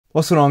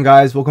What's going on,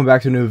 guys? Welcome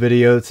back to a new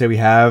video. Today we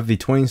have the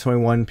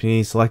 2021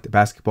 Panini Select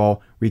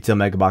Basketball Retail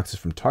Mega Boxes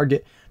from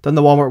Target. Done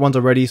the Walmart ones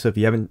already, so if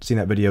you haven't seen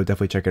that video,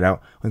 definitely check it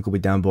out. Link will be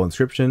down below in the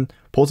description.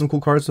 Pulled some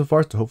cool cards so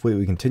far, so hopefully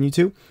we continue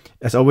to.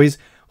 As always,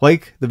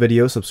 like the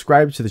video,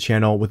 subscribe to the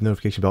channel with the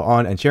notification bell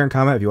on, and share and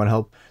comment if you want to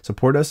help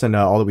support us and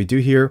all that we do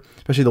here.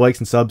 Especially the likes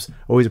and subs,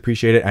 always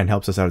appreciate it and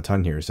helps us out a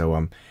ton here.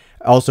 So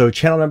also,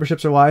 channel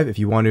memberships are live. If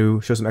you want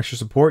to show some extra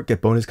support,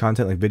 get bonus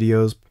content like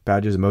videos,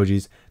 badges,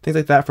 emojis, things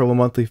like that for a little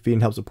monthly fee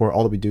and help support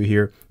all that we do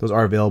here. Those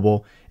are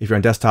available. If you're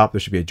on desktop,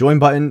 there should be a join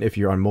button. If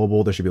you're on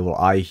mobile, there should be a little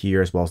I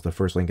here, as well as the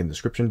first link in the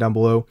description down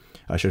below.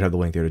 I should have the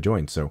link there to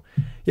join. So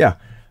yeah,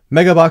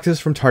 mega boxes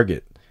from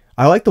Target.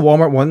 I like the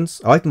Walmart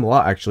ones. I like them a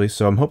lot, actually.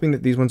 So I'm hoping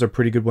that these ones are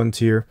pretty good ones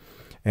here.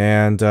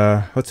 And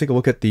let's take a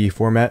look at the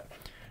format.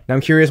 Now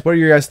I'm curious, what are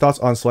your guys' thoughts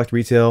on Select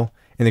Retail?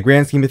 In the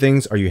grand scheme of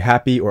things, are you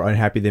happy or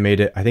unhappy they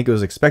made it? I think it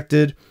was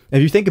expected. And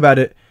if you think about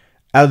it,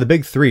 out of the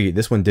big three,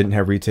 this one didn't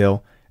have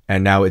retail,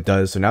 and now it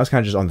does. So now it's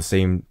kind of just on the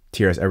same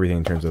tier as everything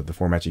in terms of the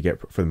format you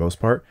get for the most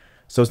part.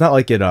 So it's not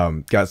like it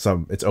got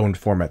its own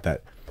format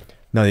that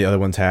none of the other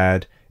ones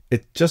had.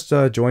 It just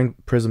joined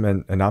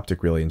Prizm and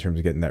Optic, really, in terms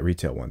of getting that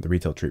retail one, the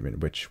retail treatment,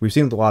 which we've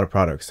seen with a lot of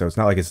products. So it's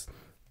not like it's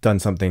done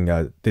something,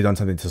 they've done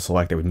something to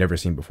Select that we've never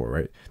seen before,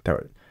 right?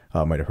 That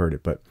might have heard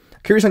it. But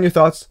curious on your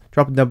thoughts.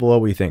 Drop it down below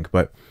what you think.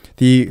 But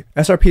the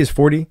SRP is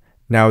 40.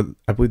 Now,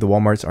 I believe the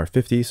Walmarts are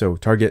 50. So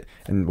Target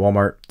and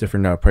Walmart,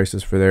 different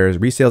prices for theirs.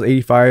 Resale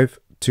is $85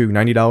 to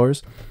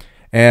 $90.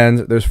 And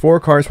there's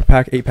 4 cards per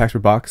pack, 8 packs per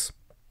box.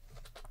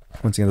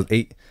 Once again, those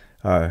 8,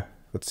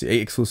 let's see,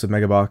 8 exclusive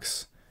mega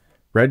box.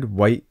 Red,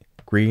 white,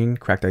 green,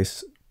 cracked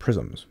ice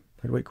Prizms.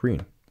 Red, white,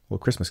 green.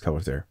 Little Christmas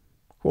colors there.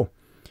 Cool.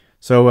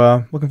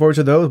 So looking forward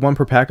to those. 1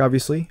 per pack,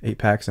 obviously. 8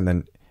 packs, and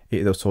then 8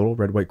 of those total.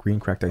 Red, white, green,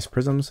 cracked ice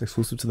Prizms,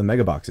 exclusive to the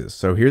mega boxes.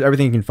 So here's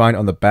everything you can find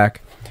on the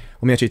back.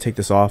 Let me actually take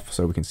this off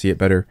so we can see it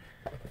better.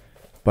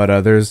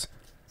 But there's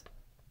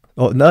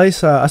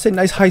nice, I say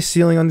nice high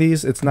ceiling on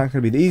these. It's not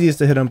going to be the easiest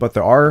to hit them, but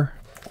there are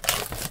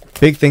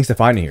big things to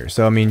find in here.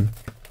 So I mean,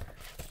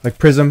 like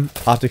Prizm,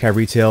 Optic have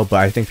retail, but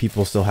I think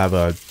people still have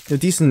a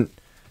decent,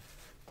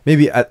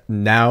 maybe at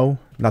now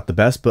not the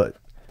best, but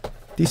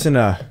decent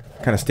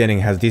kind of standing,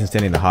 has decent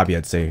standing in the hobby,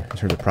 I'd say, in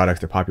terms of products.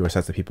 They're popular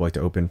sets that people like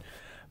to open.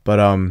 But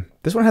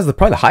this one has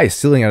probably the highest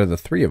ceiling out of the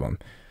 3 of them.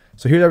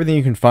 So here's everything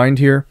you can find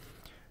here.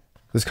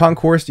 This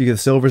concourse, you get the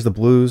silvers, the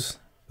blues,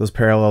 those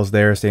parallels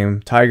there.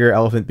 Same tiger,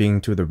 elephant being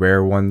 2 of the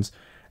rare ones.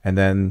 And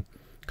then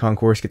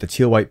concourse, you get the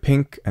teal, white,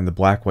 pink, and the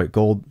black, white,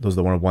 gold. Those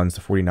are the 1/1s.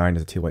 The 49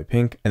 is the teal, white,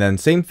 pink. And then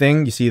same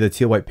thing, you see the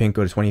teal, white, pink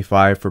go to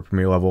 25 for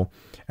premier level,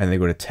 and they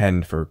go to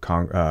 10 for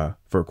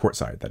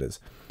courtside, that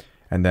is.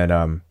 And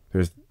then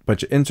there's a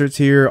bunch of inserts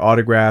here,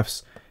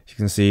 autographs. You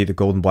can see the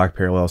gold and black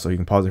parallel, so you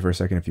can pause it for a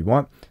second if you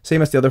want.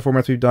 Same as the other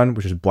formats we've done,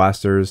 which is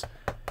blasters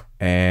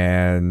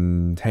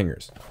and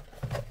hangers.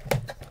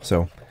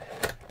 So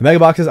the mega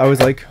boxes, I always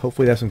like.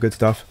 Hopefully they have some good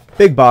stuff.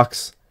 Big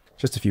box,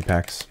 just a few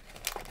packs.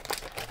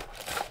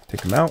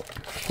 Take them out.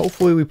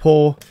 Hopefully we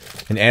pull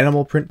an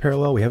animal print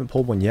parallel. We haven't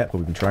pulled one yet, but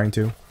we've been trying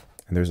to.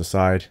 And there's a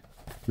side,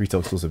 retail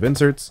exclusive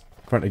inserts,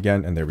 front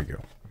again, and there we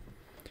go.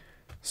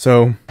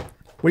 So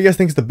what do you guys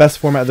think is the best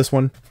format of this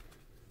one?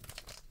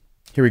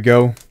 Here we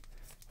go.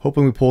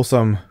 Hoping we pull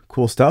some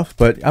cool stuff,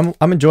 but I'm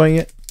enjoying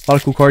it. A lot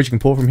of cool cards you can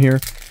pull from here.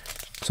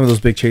 Some of those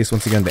big chase,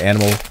 once again, the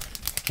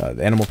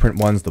animal print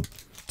ones, the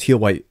teal,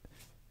 white,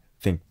 I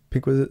think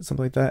pink was it,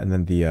 something like that, and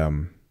then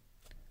the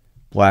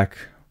black,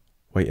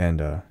 white,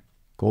 and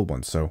gold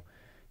ones. So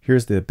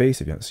here's the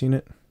base if you haven't seen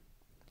it.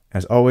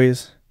 As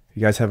always, if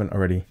you guys haven't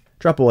already,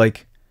 drop a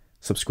like,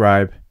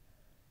 subscribe,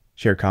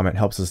 share, comment,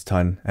 helps us a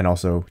ton, and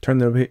also turn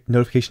the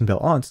notification bell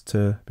on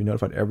to be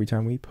notified every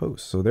time we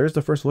post. So there's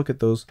the first look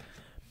at those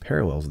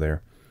parallels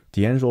there.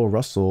 D'Angelo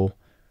Russell,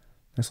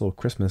 nice little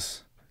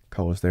Christmas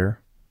colors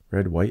there.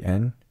 Red, white,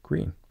 and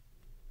green.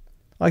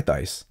 I like the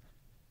ice.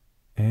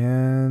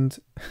 And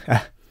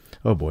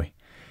oh boy,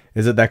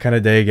 is it that kind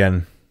of day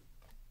again?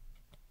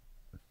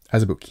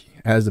 Azubuike.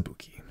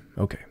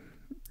 Okay.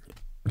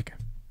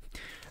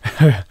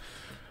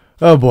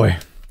 Oh boy.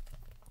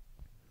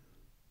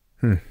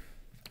 If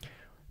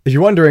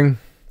you're wondering,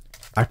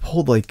 I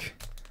probably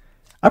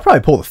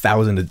pulled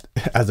 1,000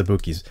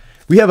 Azubukes.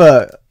 We have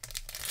a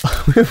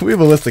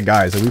list of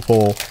guys that we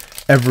pull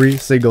every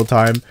single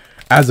time.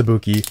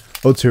 Azubuike,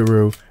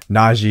 Oturu,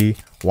 Najee,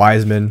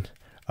 Wiseman,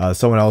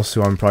 someone else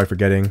who I'm probably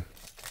forgetting.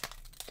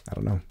 I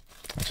don't know.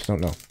 I just don't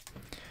know.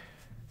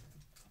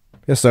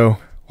 Yeah, so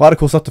a lot of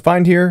cool stuff to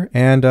find here,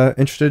 and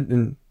interested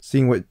in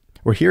seeing what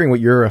or hearing what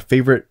your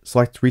favorite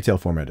Select retail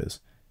format is.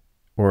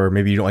 Or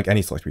maybe you don't like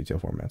any Select retail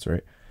formats,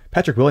 right?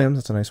 Patrick Williams,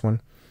 that's a nice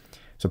one.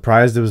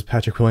 Surprised it was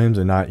Patrick Williams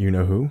and not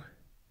you-know-who.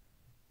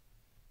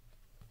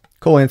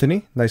 Cole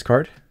Anthony, nice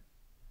card.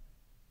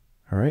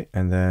 All right,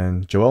 and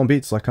then Joel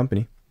Embiid, Select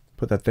Company.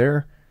 Put that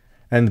there.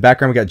 And in the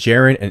background, we got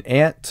Jaren and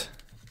Ant.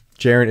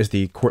 Jaren is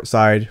the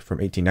courtside from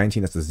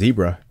 1819. That's the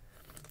zebra.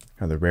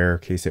 Kind of the rare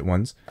case hit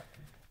ones.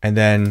 And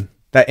then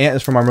that Ant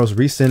is from our most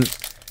recent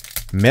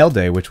mail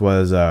day, which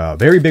was a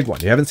very big one.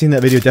 If you haven't seen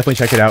that video, definitely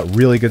check it out.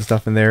 Really good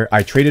stuff in there.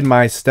 I traded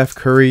my Steph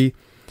Curry,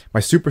 my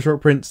super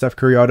short print Steph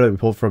Curry auto that we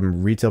pulled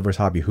from Retail vs.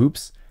 Hobby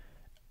Hoops.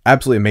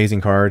 Absolutely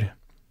amazing card.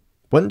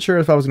 Wasn't sure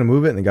if I was going to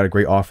move it, and they got a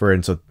great offer,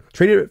 and so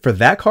traded it for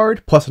that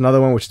card plus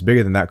another one which is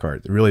bigger than that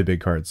card. A really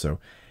big card. So if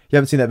you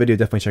haven't seen that video,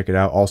 definitely check it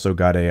out. Also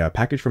got a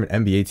package from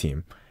an NBA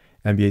team.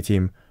 NBA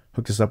team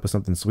hooked us up with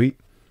something sweet.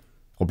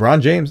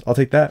 LeBron James, I'll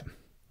take that.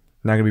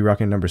 Not going to be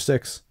rocking number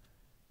 6.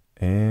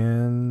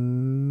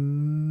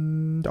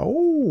 And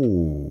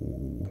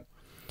oh,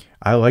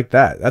 I like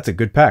that. That's a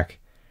good pack.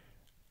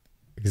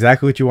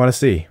 Exactly what you want to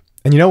see.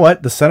 And you know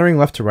what? The centering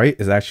left to right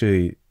is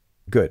actually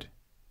good,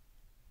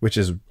 which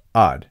is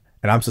odd.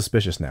 And I'm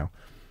suspicious now.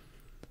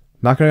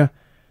 Not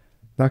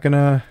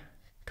gonna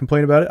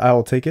complain about it. I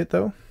will take it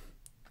though.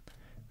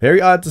 Very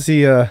odd to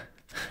see a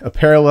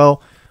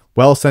parallel,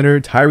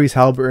 well-centered Tyrese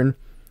Haliburton.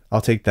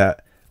 I'll take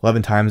that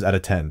 11 times out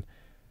of 10.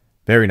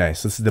 Very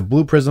nice. This is the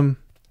blue Prizm.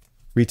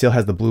 Retail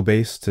has the blue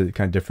base to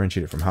kind of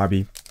differentiate it from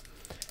Hobby.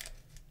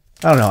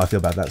 I don't know how I feel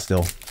about that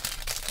still.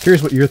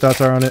 Curious what your thoughts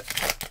are on it.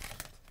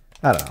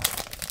 I don't know.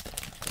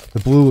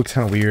 The blue looks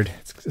kind of weird.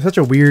 It's such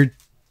a weird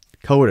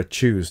color to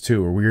choose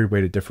too. A weird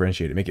way to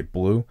differentiate it. Make it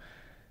blue.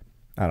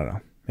 I don't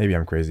know. Maybe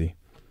I'm crazy.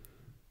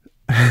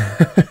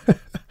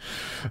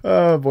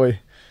 Oh boy.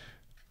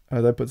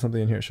 Did I put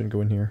something in here? It shouldn't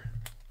go in here.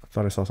 I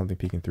thought I saw something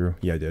peeking through.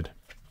 Yeah, I did.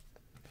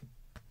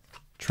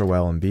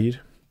 Joel Embiid.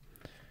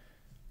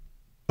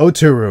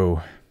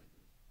 Oturu.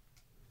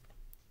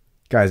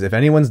 Guys, if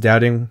anyone's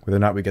doubting whether or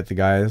not we get the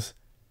guys,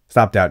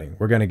 stop doubting.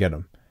 We're going to get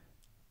them.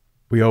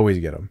 We always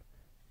get them.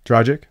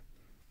 Dragic.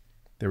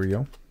 There we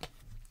go.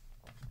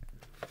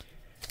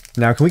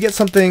 Now, can we get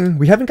something?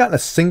 We haven't gotten a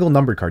single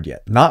numbered card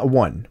yet. Not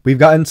one. We've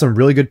gotten some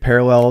really good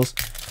parallels,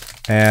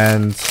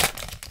 and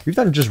we've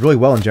done just really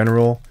well in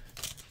general.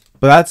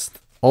 But that's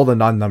all the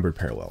non-numbered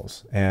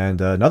parallels.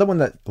 And another one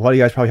that a lot of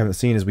you guys probably haven't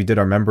seen is we did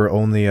our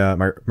member-only,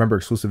 my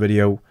member-exclusive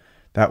video.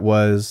 That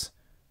was,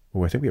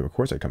 oh, I think we have a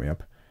course coming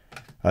up.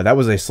 That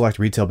was a select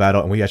retail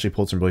battle, and we actually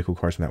pulled some really cool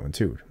cards from that one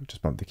too.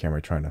 Just bumped the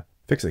camera trying to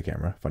fix the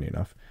camera, funny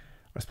enough.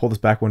 Let's pull this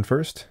back one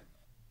first.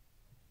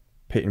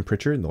 Peyton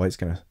Pritchard, and the light's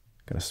gonna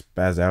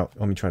spaz out.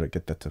 Let me try to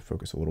get that to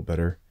focus a little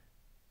better.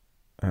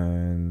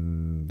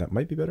 And that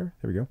might be better.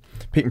 There we go.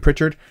 Peyton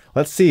Pritchard.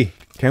 Let's see.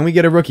 Can we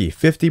get a rookie?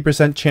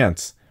 50%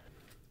 chance.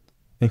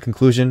 In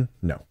conclusion,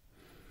 no.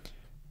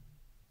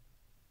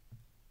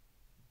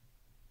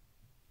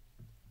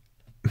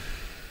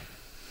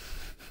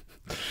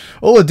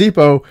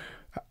 Oladipo,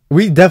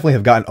 we definitely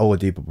have gotten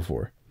Oladipo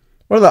before.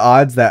 What are the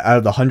odds that out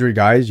of the 100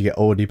 guys, you get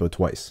Oladipo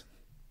twice?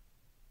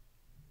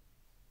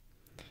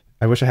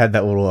 I wish I had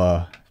that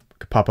little,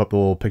 pop up a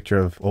little picture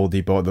of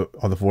Oladipo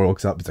on the floor.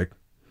 Looks up. It's like,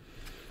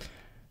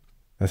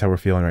 that's how we're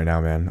feeling right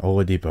now, man.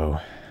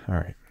 Oladipo. All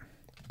right.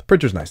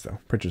 Pritchard's nice, though.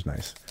 Pritchard's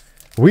nice.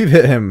 We've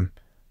hit him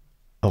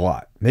a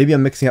lot. Maybe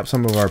I'm mixing up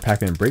some of our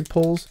Pac-Man break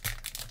pulls.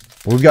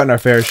 But we've gotten our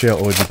fair share of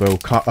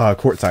Oladipo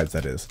court sides,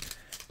 that is.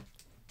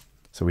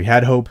 So we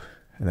had Hope,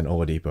 and then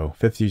Oladipo.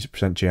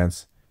 50%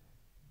 chance.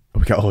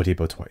 We got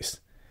Oladipo twice.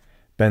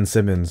 Ben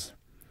Simmons.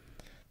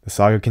 The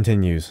saga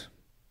continues.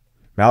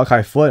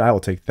 Malachi Flynn, I will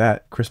take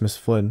that. Christmas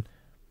Flynn.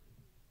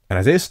 And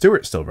Isaiah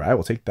Stewart Silver, I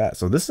will take that.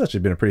 So this has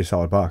actually been a pretty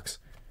solid box.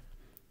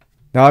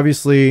 Now,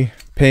 obviously,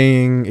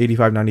 paying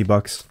 $85,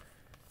 $90,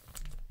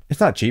 it's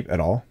not cheap at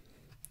all.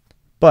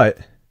 But,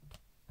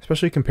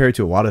 especially compared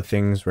to a lot of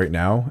things right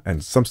now,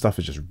 and some stuff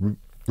is just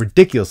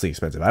ridiculously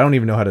expensive. I don't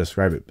even know how to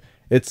describe it.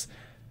 It's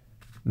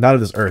not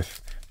of this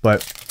earth.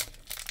 But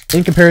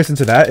in comparison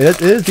to that,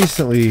 it is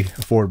decently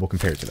affordable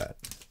compared to that.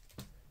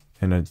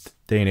 In a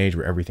day and age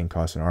where everything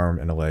costs an arm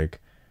and a leg,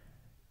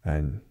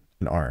 and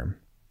an arm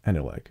and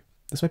a leg.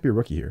 This might be a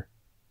rookie here.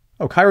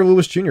 Oh, Kyra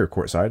Lewis Jr.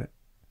 courtside.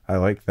 I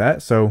like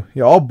that. So,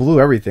 yeah, all blue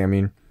everything. I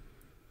mean,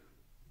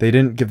 they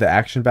didn't give the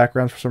action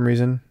backgrounds for some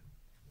reason.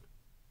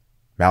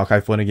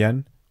 Malachi Flynn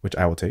again, which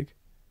I will take.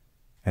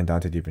 And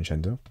Dante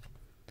DiVincenzo.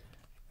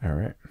 All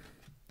right.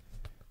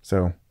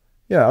 So,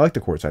 yeah, I like the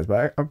court size,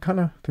 but I'm kind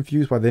of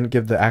confused why they didn't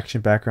give the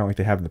action background like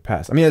they have in the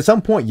past. I mean, at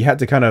some point, you had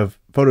to kind of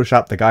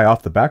Photoshop the guy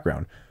off the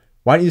background.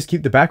 Why don't you just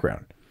keep the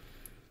background?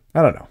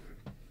 I don't know.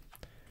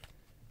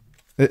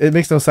 It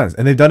makes no sense.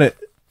 And they've done it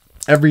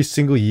every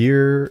single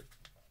year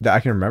that I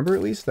can remember,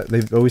 at least. That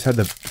they've always had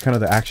the kind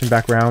of the action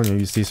background.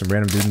 You see some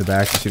random dude in the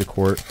back. You see the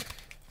court.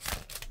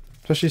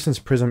 Especially since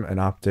Prizm and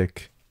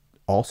Optic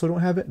also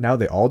don't have it. Now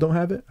they all don't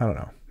have it. I don't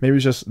know. Maybe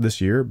it's just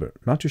this year, but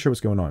I'm not too sure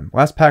what's going on.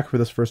 Last pack for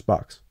this first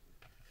box.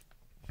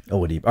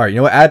 Oladipo. All right, you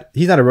know what?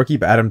 He's not a rookie,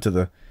 but add him to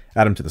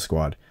the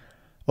squad.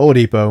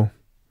 Oladipo,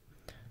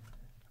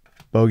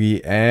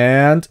 Bogey,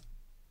 and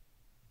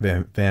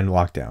Van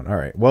Lockdown. All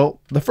right. Well,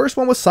 the first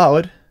one was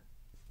solid,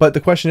 but the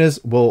question is,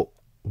 will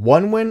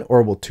one win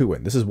or will two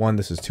win? This is one.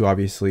 This is two.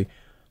 Obviously,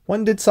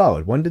 one did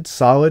solid. One did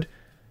solid.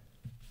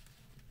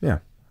 Yeah.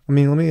 I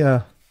mean, let me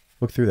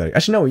look through that.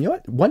 Actually, no. You know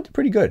what? One did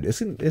pretty good.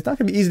 It's not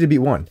gonna be easy to beat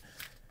one.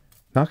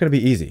 Not gonna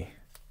be easy.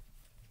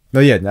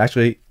 No, yeah.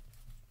 Actually.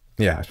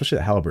 Yeah, especially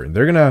the Haliburton.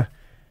 They're going to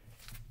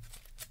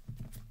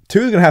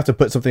 2 is gonna have to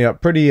put something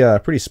up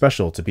pretty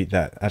special to beat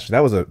that. Actually,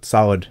 that was a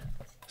solid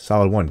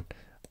one.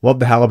 Love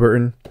the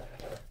Haliburton.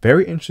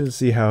 Very interested to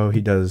see how he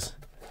does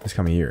this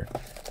coming year.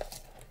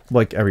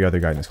 Like every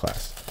other guy in this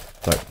class.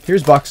 But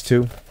here's box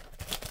 2.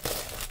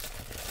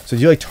 So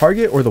do you like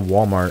Target or the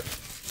Walmart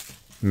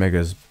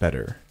Megas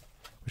better?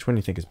 Which one do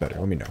you think is better?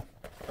 Let me know.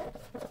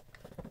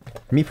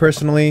 Me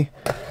personally,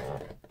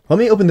 let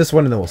me open this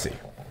one and then we'll see.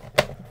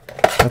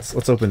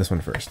 Let's open this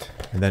one first,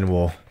 and then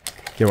we'll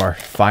give our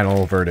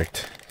final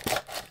verdict.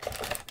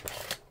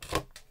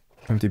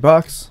 Empty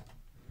box.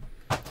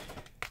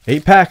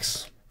 8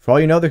 packs. For all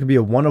you know, there could be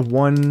a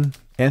 1-of-1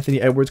 Anthony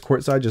Edwards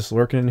courtside just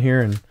lurking in here,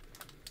 and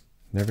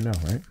never know,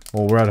 right?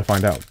 Well, we're out to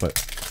find out, but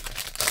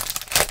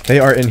they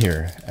are in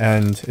here,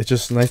 and it's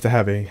just nice to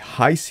have a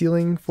high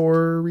ceiling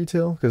for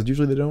retail, because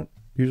usually they don't.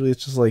 Usually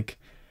it's just like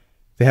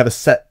they have a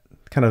set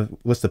kind of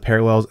list of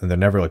parallels, and they're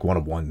never like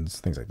 1-of-1s,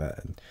 things like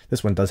that. And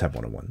this one does have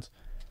 1-of-1s.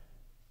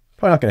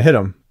 Probably not going to hit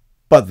them,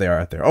 but they are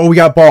out there. Oh, we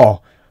got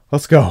Ball.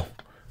 Let's go.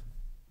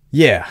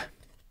 Yeah.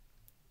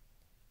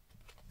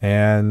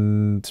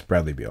 And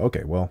Bradley Beal.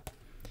 Okay, well,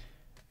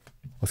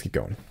 let's keep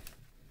going.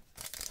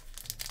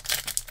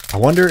 I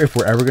wonder if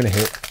we're ever going to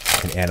hit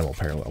an animal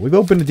parallel. We've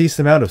opened a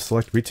decent amount of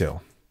select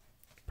retail.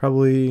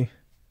 Probably,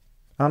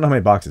 I don't know how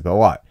many boxes, but a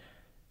lot.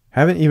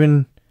 Haven't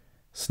even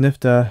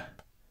sniffed an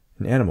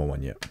animal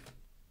one yet.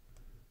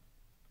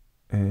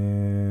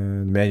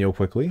 And Manuel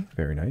quickly.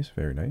 Very nice,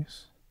 very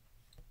nice.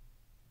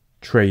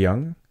 Trae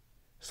Young.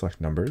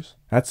 Select numbers.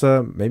 That's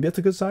maybe that's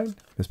a good sign.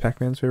 This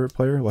Pac-Man's favorite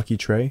player, Lucky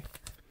Trae.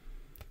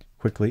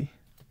 Quickly.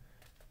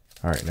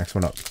 Alright, next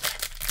one up.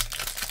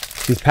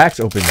 These packs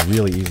open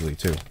really easily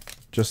too.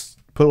 Just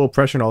put a little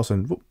pressure and all of a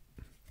sudden, whoop.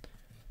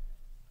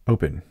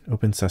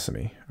 Open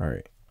sesame.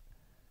 Alright.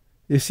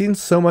 You've seen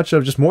so much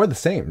of just more of the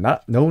same.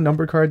 No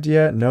number cards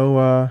yet,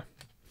 no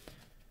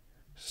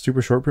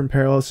super short print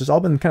parallels. It's just all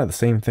been kind of the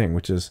same thing,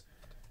 which is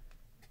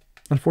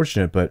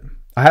unfortunate, but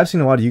I have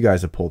seen a lot of you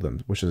guys have pulled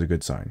them, which is a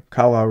good sign.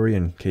 Kyle Lowry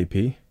and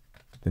KP,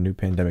 the new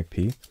Pandemic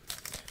P.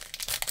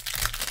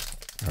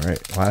 All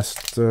right,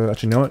 last,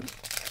 actually, you know what?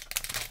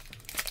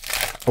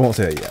 I won't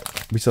say that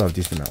yet. We still have a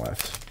decent amount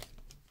left.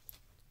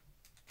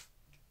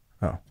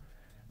 Oh.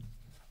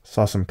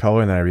 Saw some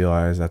color and then I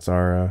realized that's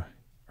our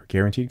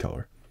guaranteed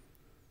color.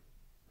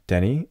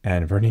 Denny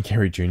and Vernon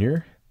Carey Jr.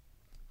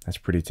 That's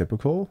pretty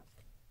typical.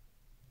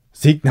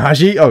 Zeke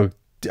Naji? Oh,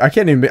 I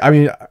can't even, I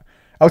mean,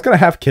 I was kind of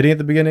half kidding at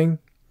the beginning.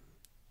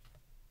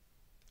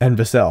 And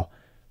Vassell.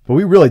 But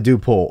we really do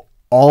pull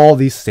all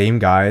these same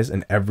guys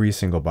in every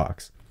single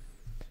box.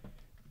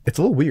 It's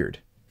a little weird.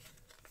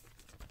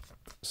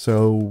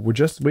 So we're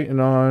just waiting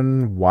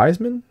on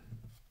Wiseman.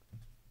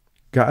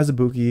 Got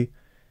Azubuike.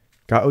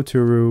 Got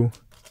Oturu.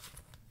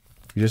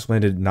 We just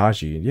landed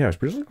Najee. Yeah,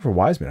 we're just looking for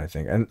Wiseman, I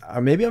think. And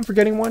maybe I'm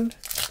forgetting one.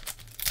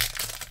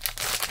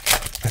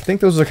 I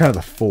think those are kind of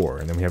the 4.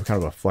 And then we have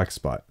kind of a flex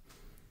spot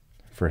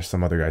for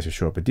some other guys who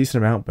show up a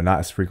decent amount, but not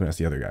as frequent as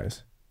the other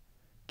guys.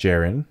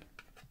 Jaren.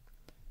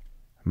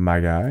 My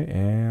guy.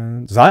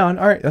 And Zion.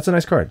 All right, that's a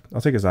nice card. I'll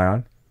take a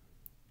Zion.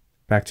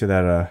 Back to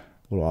that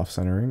little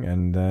off-centering.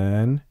 And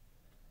then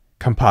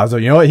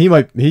Campazzo. You know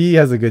what? He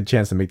has a good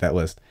chance to make that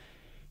list.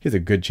 He has a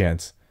good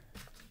chance.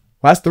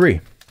 Last 3.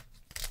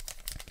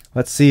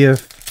 Let's see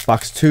if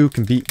box 2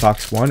 can beat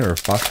box 1 or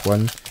if box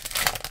 1,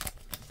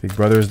 Big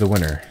Brother is the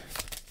winner.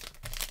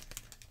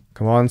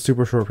 Come on,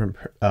 super short print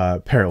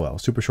parallel.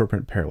 Super short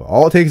print parallel.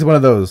 All it takes is one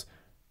of those.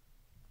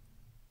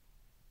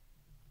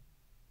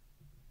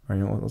 All right,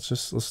 you know,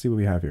 let's see what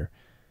we have here.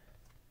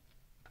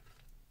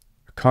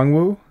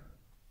 Kongwu.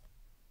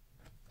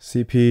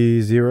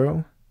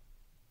 CP0.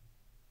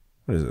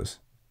 What is this?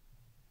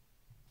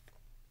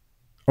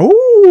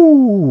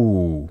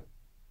 Oh!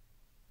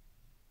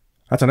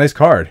 That's a nice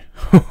card.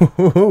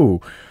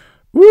 Ooh.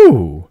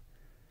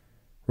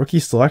 Rookie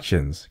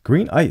selections.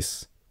 Green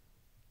ice.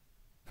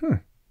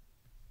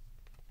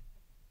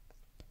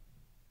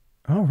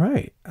 All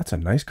right. That's a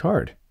nice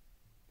card.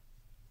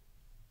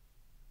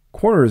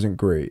 Corner isn't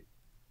great,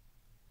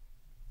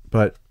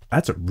 but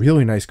that's a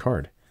really nice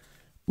card.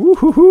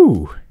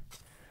 Ooh-hoo-hoo.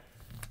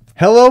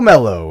 Hello,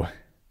 Melo.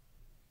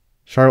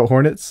 Charlotte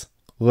Hornets.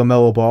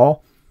 LaMelo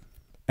Ball.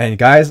 And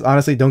guys,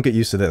 honestly, don't get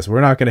used to this.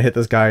 We're not going to hit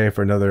this guy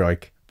for another,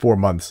 like, 4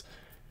 months.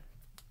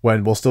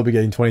 When we'll still be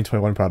getting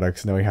 2021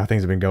 products, knowing how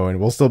things have been going.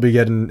 We'll still be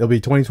getting, it'll be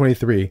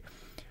 2023.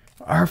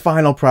 Our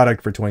final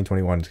product for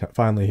 2021 is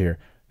finally here.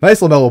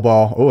 Nice LaMelo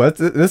Ball. Oh,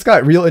 this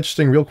got real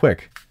interesting real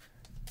quick.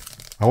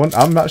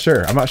 I'm not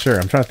sure. I'm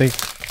trying to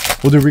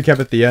think. We'll do a recap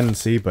at the end and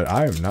see, but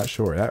I am not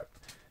sure.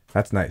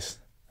 That's nice.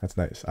 That's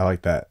nice. I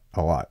like that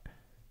a lot.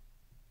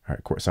 All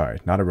right, sorry,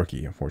 not a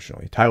rookie,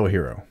 unfortunately. Tyler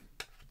Hero.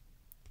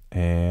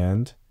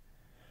 And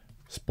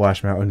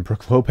Splash Mountain,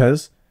 Brook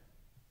Lopez.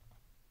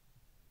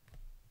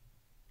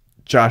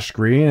 Josh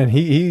Green, and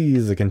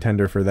he's a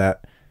contender for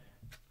that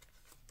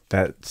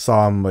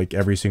saw him like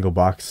every single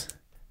box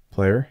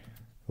player,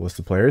 list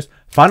of players.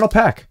 Final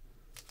pack.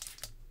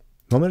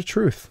 Moment of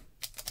truth.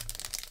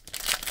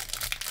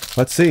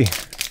 Let's see.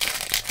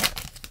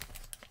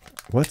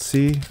 let's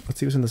see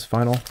what's in this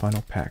final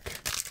pack.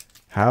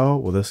 How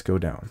will this go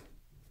down?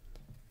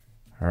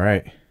 All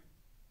right.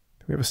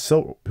 We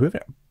have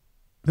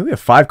we have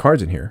 5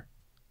 cards in here.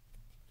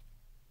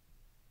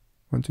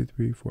 1, 2,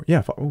 3, 4.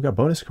 Yeah, we got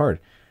bonus card.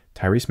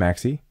 Tyrese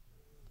Maxey.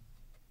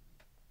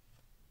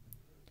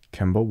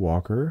 Kemba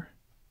Walker.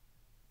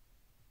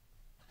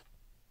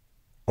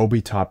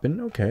 Obi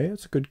Toppin. Okay,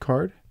 that's a good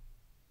card.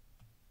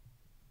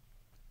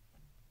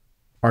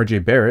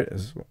 RJ Barrett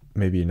is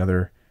maybe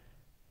another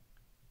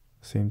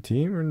same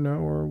team or no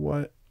or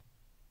what?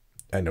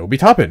 And Obi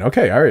Toppin.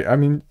 Okay, all right. I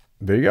mean,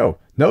 there you go.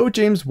 No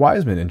James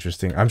Wiseman.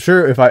 Interesting. I'm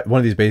sure if one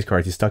of these base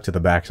cards, he's stuck to the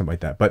back, something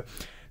like that. But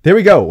there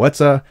we go.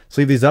 Let's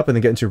leave these up and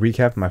then get into a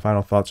recap, my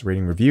final thoughts,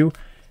 rating, review.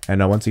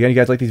 And once again, you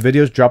guys like these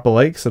videos, drop a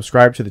like,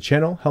 subscribe to the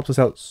channel. Helps us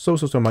out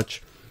so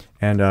much.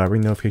 And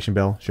ring the notification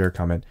bell, share,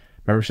 comment.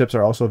 Memberships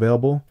are also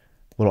available.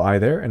 Little eye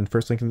there, and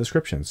first link in the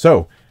description.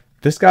 So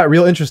this got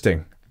real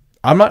interesting.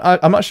 I'm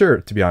not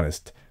sure, to be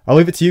honest. I'll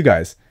leave it to you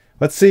guys.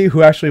 Let's see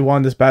who actually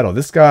won this battle.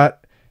 This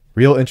got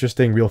real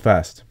interesting, real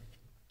fast.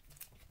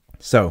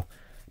 So,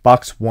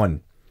 box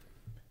 1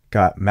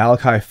 got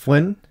Malachi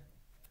Flynn.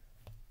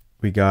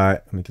 We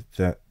got, let me get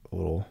that a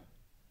little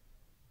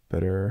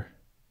better.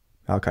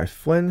 Malachi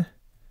Flynn,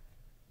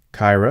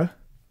 Kyra,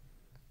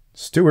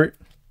 Stewart,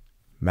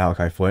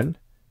 Malachi Flynn,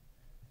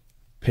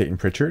 Peyton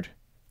Pritchard,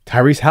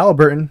 Tyrese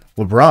Haliburton,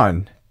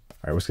 LeBron.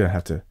 All right, what's gonna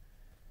have to?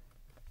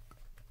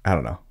 I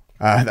don't know.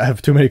 I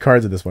have too many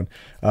cards in this one.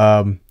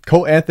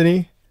 Cole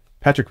Anthony,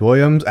 Patrick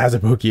Williams,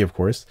 Azubuike, of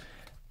course.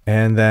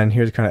 And then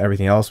here's kind of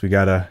everything else. We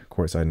got a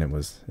courtside, and it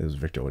was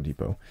Victor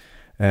Oladipo.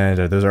 And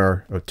those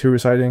are 2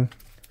 reciting.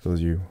 For those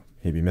of you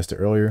maybe missed it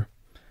earlier.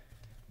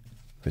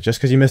 But just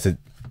because you missed it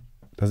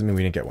doesn't mean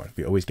we didn't get one.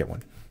 We always get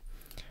one.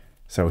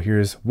 So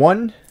here's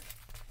 1.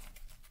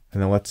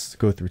 And then let's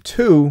go through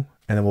 2,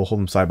 and then we'll hold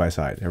them side by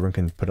side. Everyone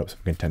can put up some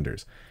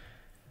contenders.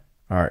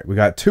 All right, we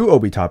got 2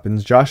 Obi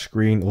Toppins, Josh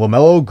Green,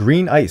 LaMelo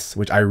Green Ice,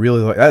 which I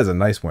really like. That is a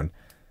nice one.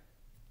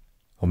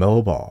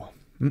 LaMelo Ball.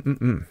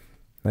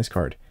 Nice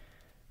card.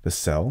 The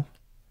Cell,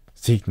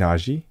 Zeke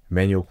Naji,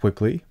 Emmanuel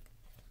Quickly,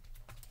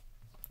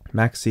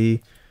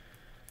 Maxey,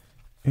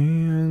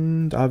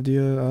 and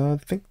Avdia. I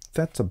think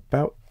that's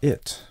about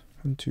it.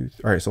 1, 2,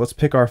 3. All right, so let's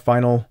pick our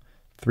final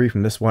 3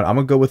 from this one. I'm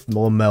going to go with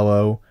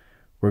LaMelo.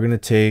 We're going to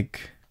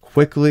take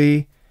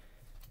Quickly.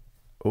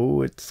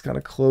 Oh, it's kind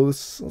of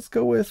close. Let's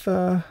go with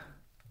the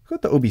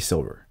Obi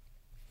Silver.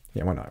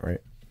 Yeah, why not, right?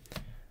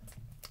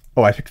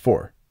 Oh, I picked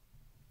 4.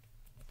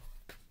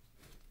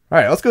 All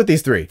right, let's go with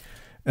these 3.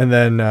 And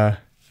then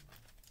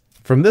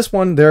from this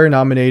one, they're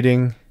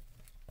nominating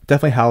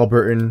definitely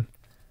Haliburton.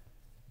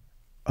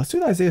 Let's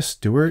do Isaiah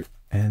Stewart,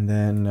 and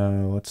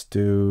then let's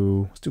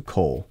do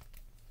Cole.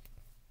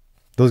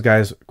 Those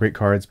guys, great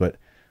cards, but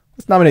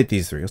let's nominate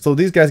these 3. So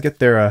these guys get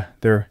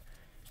their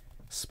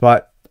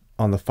spot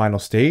on the final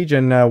stage,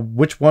 and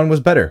which one was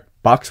better,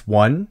 box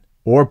 1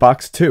 or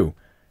box 2?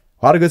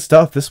 A lot of good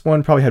stuff. This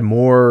one probably had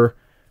more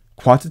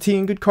quantity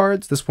in good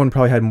cards. This one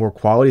probably had more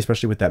quality,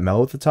 especially with that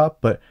Melo at the top,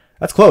 but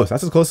that's close.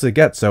 That's as close as it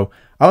gets. So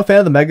I'm a fan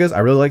of the Megas. I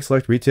really like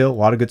Select Retail. A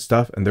lot of good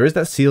stuff. And there is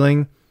that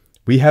ceiling.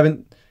 We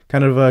haven't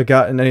kind of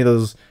gotten any of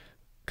those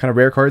kind of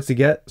rare cards to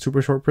get.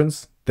 Super short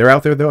prints. They're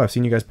out there, though. I've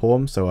seen you guys pull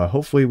them. So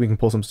hopefully we can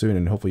pull some soon.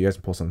 And hopefully you guys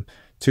can pull some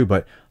too.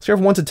 But let's go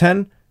from 1 to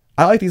 10.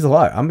 I like these a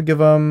lot. I'm going to give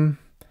them...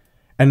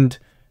 And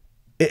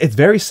it's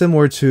very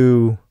similar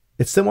to...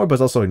 It's similar, but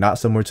it's also not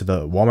similar to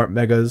the Walmart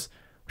Megas,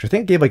 which I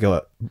think gave like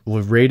a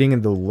rating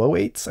in the low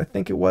 8s, I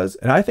think it was.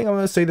 And I think I'm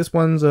going to say this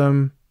one's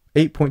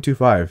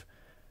 8.25.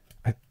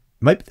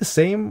 Might be the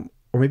same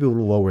or maybe a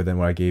little lower than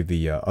what I gave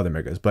the other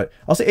Megas, but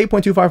I'll say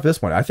 8.25 for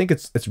this one. I think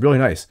it's really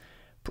nice.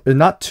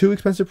 Not too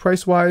expensive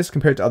price-wise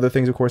compared to other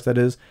things, of course, that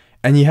is.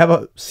 And you have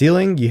a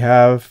ceiling, you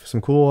have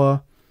some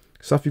cool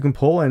stuff you can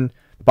pull, and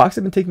the box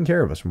has been taking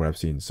care of us from what I've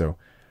seen. So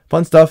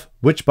fun stuff.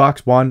 Which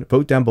box won?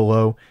 Vote down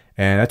below.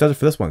 And that does it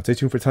for this one. Stay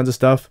tuned for tons of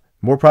stuff.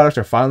 More products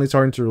are finally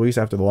starting to release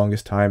after the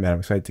longest time, and I'm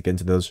excited to get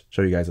into those,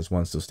 show you guys this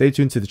one. So stay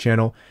tuned to the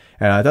channel.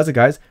 And that's it,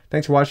 guys.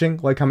 Thanks for watching.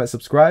 Like, comment,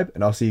 subscribe,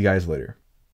 and I'll see you guys later.